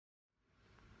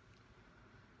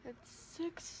It's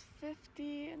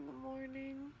 6:50 in the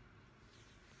morning,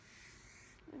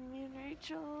 and me and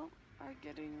Rachel are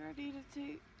getting ready to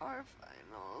take our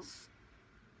finals.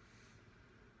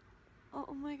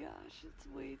 Oh my gosh, it's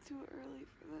way too early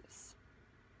for this.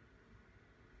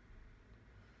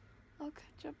 I'll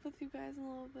catch up with you guys in a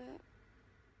little bit.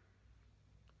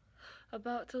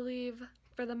 About to leave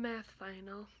for the math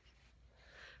final.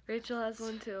 Rachel has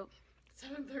one too.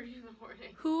 7:30 in the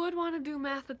morning. Who would want to do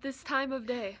math at this time of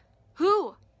day?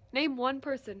 Who? Name one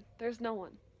person. There's no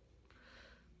one.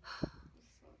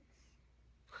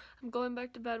 I'm going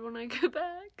back to bed when I get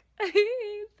back. I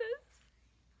hate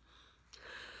this.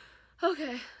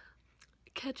 Okay.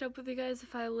 Catch up with you guys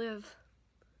if I live.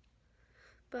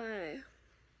 Bye.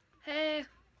 Hey.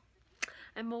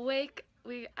 I'm awake.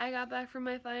 I got back from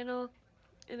my final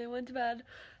and I went to bed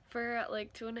for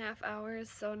like 2.5 hours,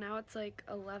 so now it's like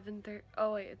 11:30.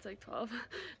 Oh wait, it's like 12.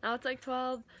 Now it's like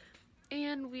 12,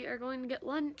 and we are going to get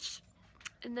lunch,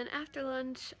 and then after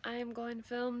lunch I am going to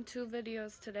film 2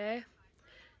 videos today,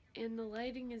 and the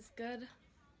lighting is good,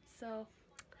 so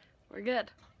we're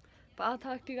good. But I'll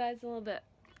talk to you guys in a little bit.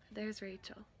 There's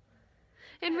Rachel.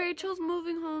 And Rachel's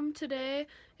moving home today,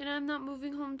 and I'm not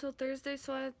moving home till Thursday,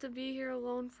 so I have to be here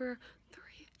alone for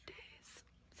 3 days.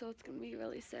 So it's gonna be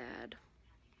really sad.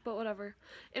 But whatever.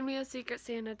 And we have Secret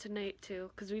Santa tonight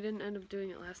too, because we didn't end up doing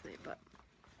it last night, but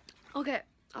okay,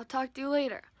 I'll talk to you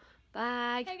later.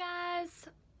 Bye. Hey guys,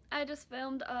 I just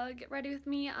filmed Get Ready With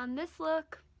Me on this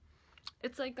look.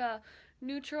 It's like a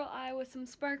neutral eye with some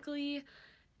sparkly,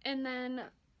 and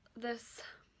then this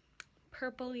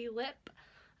purpley lip.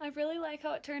 I really like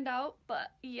how it turned out,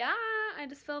 but yeah, I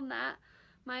just filmed that.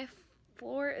 My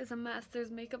floor is a mess. There's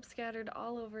makeup scattered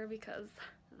all over because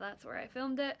that's where I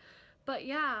filmed it. But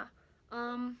yeah,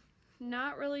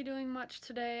 not really doing much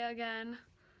today again.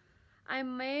 I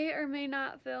may or may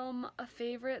not film a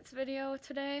favorites video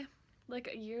today, like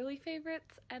a yearly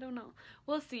favorites. I don't know.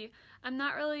 We'll see. I'm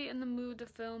not really in the mood to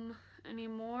film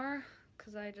anymore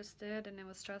because I just did and it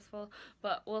was stressful,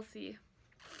 but we'll see.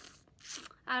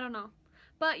 I don't know.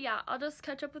 But yeah, I'll just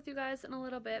catch up with you guys in a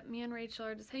little bit. Me and Rachel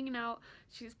are just hanging out.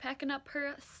 She's packing up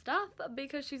her stuff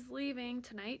because she's leaving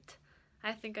tonight.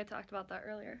 I think I talked about that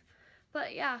earlier.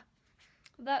 But yeah,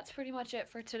 that's pretty much it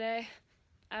for today.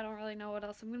 I don't really know what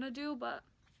else I'm going to do, but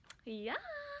yeah,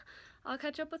 I'll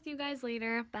catch up with you guys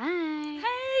later. Bye.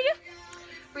 Hey!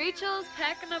 Rachel's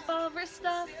packing up all of her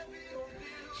stuff.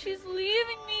 She's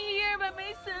leaving me here by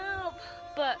myself,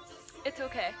 but it's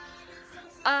okay.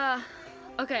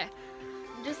 Okay.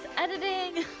 I'm just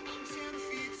editing,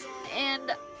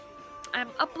 and I'm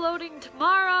uploading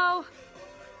tomorrow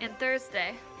and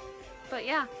Thursday. But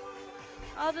yeah,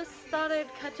 I'll just thought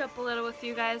I'd catch up a little with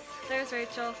you guys. There's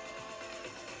Rachel.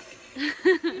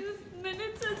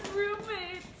 Minutes as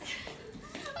roommates.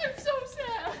 I'm so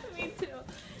sad. Me too.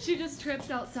 She just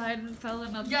tripped outside and fell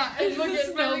in a Yeah, and look at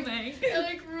snowbank.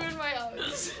 it ruined my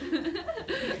eyes.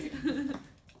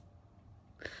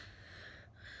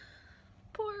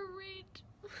 Poor Rach.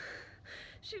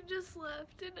 She just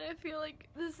left, and I feel like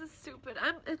this is stupid.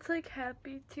 It's like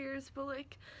happy tears, but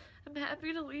like I'm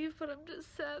happy to leave, but I'm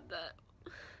just sad that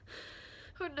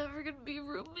we're never gonna be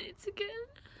roommates again.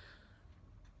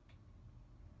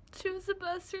 She was the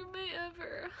best roommate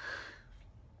ever.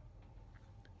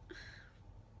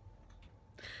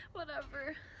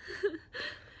 Whatever.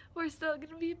 We're still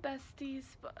gonna be besties,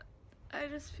 but I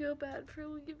just feel bad for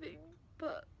leaving.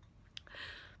 But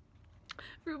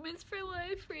roommates for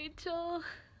life, Rachel.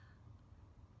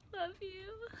 Love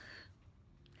you.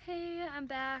 Hey, I'm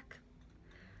back.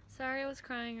 Sorry I was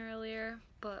crying earlier,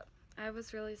 but I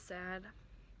was really sad.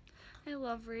 I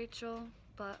love Rachel,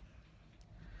 but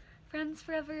friends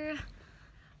forever.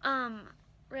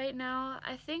 Right now,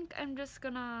 I think I'm just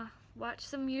gonna watch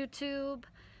some YouTube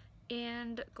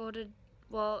and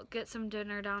get some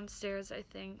dinner downstairs, I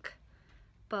think.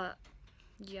 But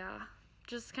yeah,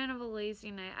 just kind of a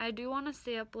lazy night. I do want to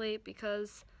stay up late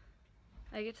because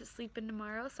I get to sleep in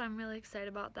tomorrow, so I'm really excited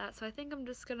about that. So I think I'm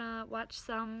just gonna watch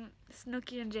some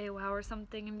Snooki and JWoww or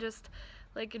something and just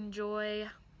like enjoy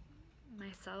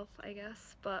myself, I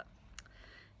guess. But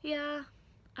yeah,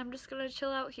 I'm just gonna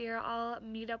chill out here. I'll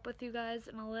meet up with you guys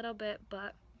in a little bit,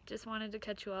 but just wanted to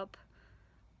catch up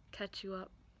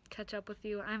with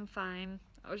you. I'm fine.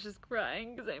 I was just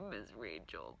crying because I miss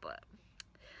Rachel, but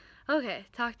okay,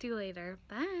 talk to you later.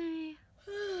 Bye.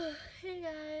 Hey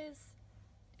guys,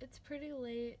 it's pretty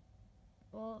late.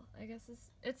 Well, I guess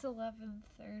it's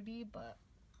 11:30, but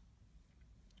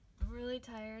I'm really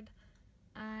tired.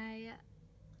 I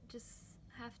just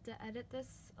have to edit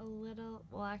this a little.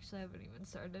 Well, actually I haven't even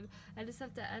started. I just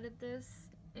have to edit this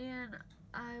and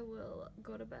I will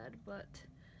go to bed, but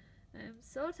I'm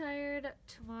so tired.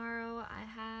 Tomorrow I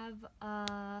have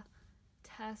a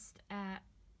test at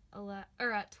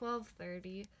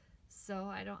 12:30, so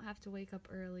I don't have to wake up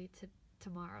early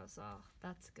tomorrow, so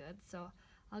that's good. So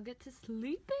I'll get to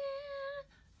sleep in.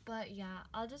 But yeah,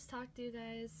 I'll just talk to you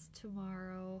guys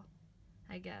tomorrow,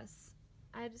 I guess.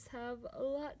 I just have a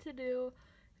lot to do,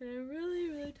 and I'm really,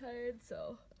 really tired,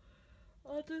 so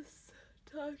I'll just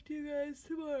talk to you guys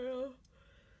tomorrow.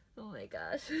 Oh my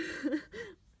gosh.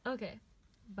 Okay.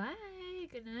 Bye.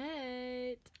 Good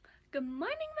night. Good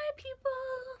morning, my people.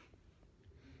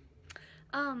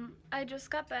 I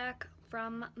just got back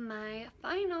from my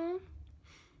final.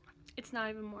 It's not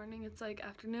even morning, it's like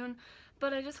afternoon,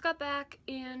 but I just got back,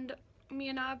 and me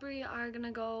and Aubrey are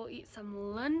gonna go eat some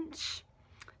lunch,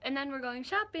 and then we're going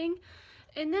shopping,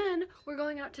 and then we're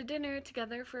going out to dinner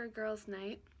together for a girls'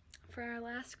 night, for our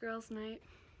last girls' night.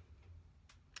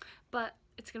 But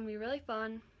it's gonna be really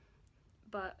fun.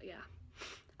 But yeah,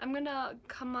 I'm gonna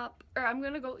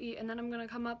go eat, and then I'm gonna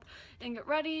come up and get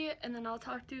ready, and then I'll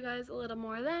talk to you guys a little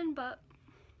more then, but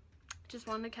just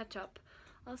wanted to catch up.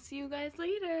 I'll see you guys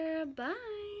later.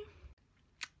 Bye.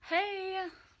 Hey,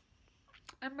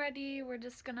 I'm ready. We're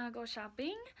just gonna go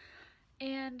shopping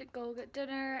and go get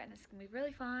dinner, and it's gonna be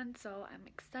really fun, so I'm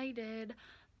excited.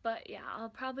 But yeah, I'll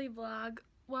probably vlog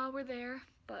while we're there,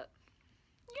 but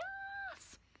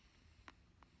yes!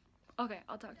 Okay,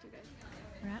 I'll talk to you guys.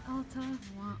 We're at Ulta. I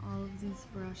want all of these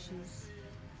brushes.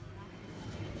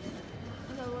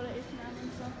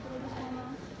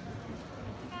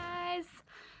 Guys,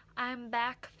 I'm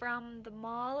back from the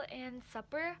mall and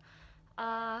supper.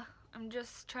 I'm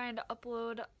just trying to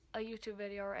upload a YouTube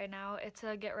video right now. It's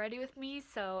a get ready with me,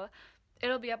 so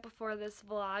it'll be up before this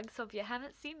vlog. So if you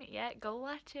haven't seen it yet, go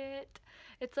watch it.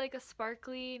 It's like a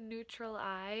sparkly neutral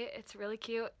eye. It's really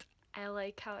cute. I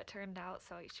like how it turned out,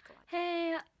 so you should go watch it.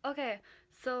 Hey, okay,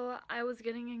 so I was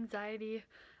getting anxiety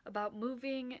about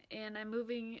moving, and I'm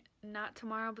moving not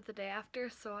tomorrow but the day after,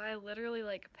 so I literally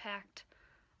like packed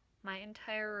my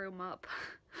entire room up.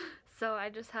 So I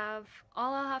just have,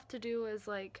 all I'll have to do is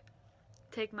like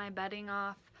take my bedding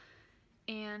off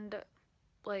and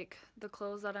like the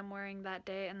clothes that I'm wearing that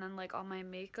day, and then like all my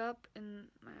makeup, and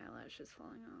my eyelash is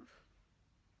falling off.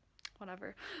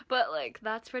 Whatever. But like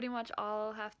that's pretty much all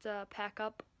I'll have to pack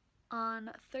up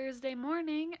on Thursday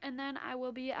morning, and then I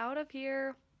will be out of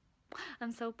here.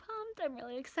 I'm so pumped. I'm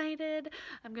really excited.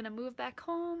 I'm gonna move back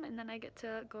home, and then I get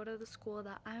to go to the school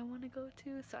that I want to go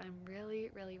to, so I'm really,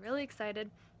 really, really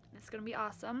excited. It's gonna be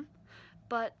awesome.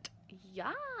 But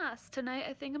yes, tonight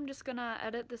I think I'm just gonna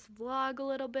edit this vlog a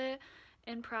little bit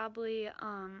and probably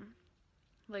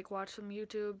like watch some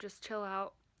YouTube, just chill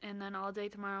out, and then all day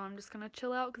tomorrow I'm just gonna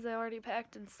chill out because I already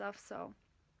packed and stuff. So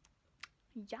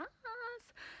yes.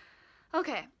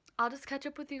 Okay, I'll just catch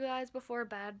up with you guys before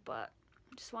bed, but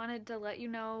just wanted to let you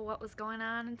know what was going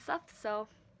on and stuff. So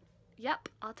yep,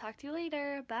 I'll talk to you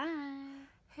later. Bye.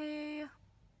 Hey.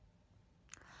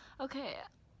 Okay,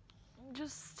 I'm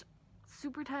just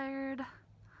super tired.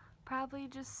 Probably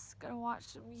just gonna watch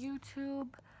some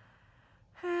YouTube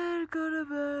and go to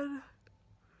bed.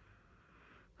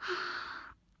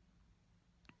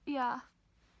 Yeah,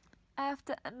 I have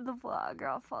to end the vlog or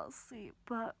I'll fall asleep,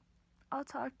 but I'll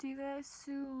talk to you guys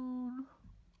soon.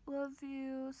 Love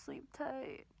you. Sleep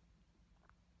tight.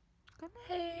 Good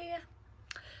night. Hey.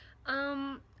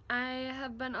 I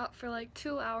have been up for like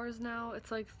 2 hours now.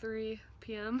 It's like 3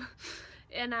 p.m.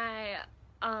 and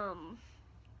I'm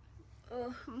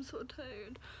so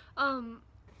tired.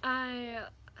 I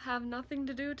have nothing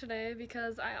to do today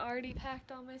because I already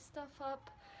packed all my stuff up.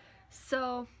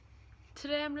 So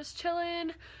today I'm just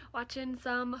chilling, watching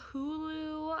some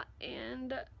Hulu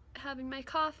and having my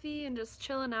coffee and just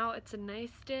chilling out. It's a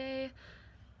nice day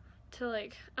to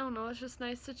like, I don't know, it's just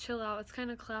nice to chill out. It's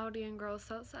kind of cloudy and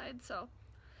gross outside, so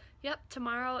yep,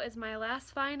 tomorrow is my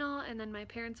last final, and then my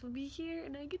parents will be here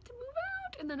and I get to move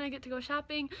out, and then I get to go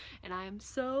shopping, and I am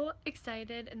so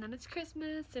excited, and then it's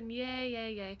Christmas, and yay,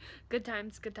 yay, yay. Good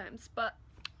times, good times. But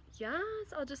yes,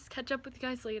 I'll just catch up with you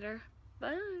guys later.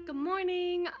 Bye. Good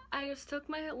morning. I just took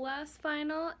my last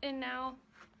final, and now,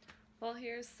 well,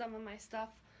 here's some of my stuff,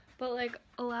 but like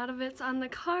a lot of it's on the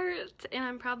cart, and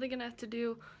I'm probably gonna have to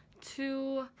do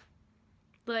two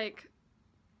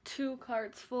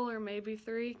carts full, or maybe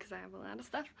 3, because I have a lot of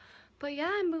stuff. But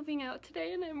yeah, I'm moving out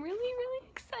today, and I'm really, really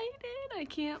excited. I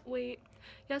can't wait.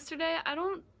 Yesterday,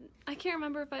 I can't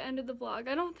remember if I ended the vlog.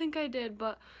 I don't think I did,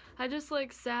 but I just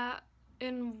like sat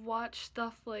and watched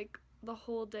stuff like the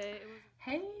whole day.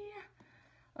 Hey.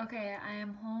 Okay, I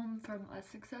am home from a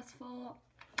successful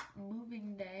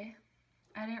moving day.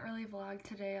 I didn't really vlog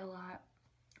today a lot,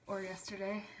 or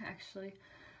yesterday actually,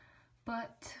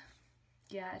 but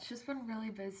yeah, it's just been really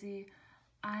busy.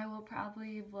 I will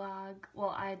probably vlog,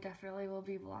 well, I definitely will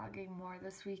be vlogging more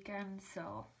this weekend,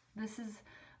 so this is,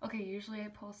 okay, usually I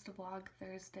post a vlog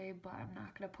Thursday, but I'm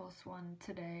not going to post one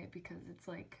today because it's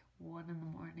like 1 in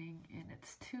the morning and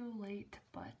it's too late,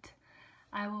 but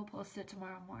I will post it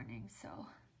tomorrow morning, so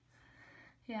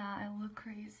yeah, I look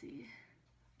crazy.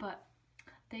 But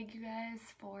thank you guys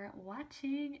for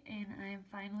watching, and I'm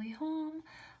finally home.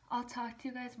 I'll talk to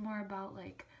you guys more about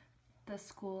like the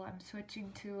school I'm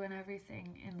switching to and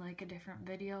everything in like a different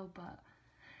video, but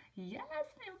yes,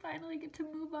 I finally get to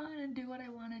move on and do what I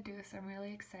want to do, so I'm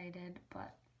really excited.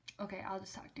 But okay, I'll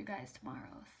just talk to you guys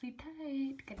tomorrow. Sleep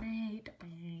tight. Good night.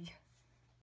 Bye.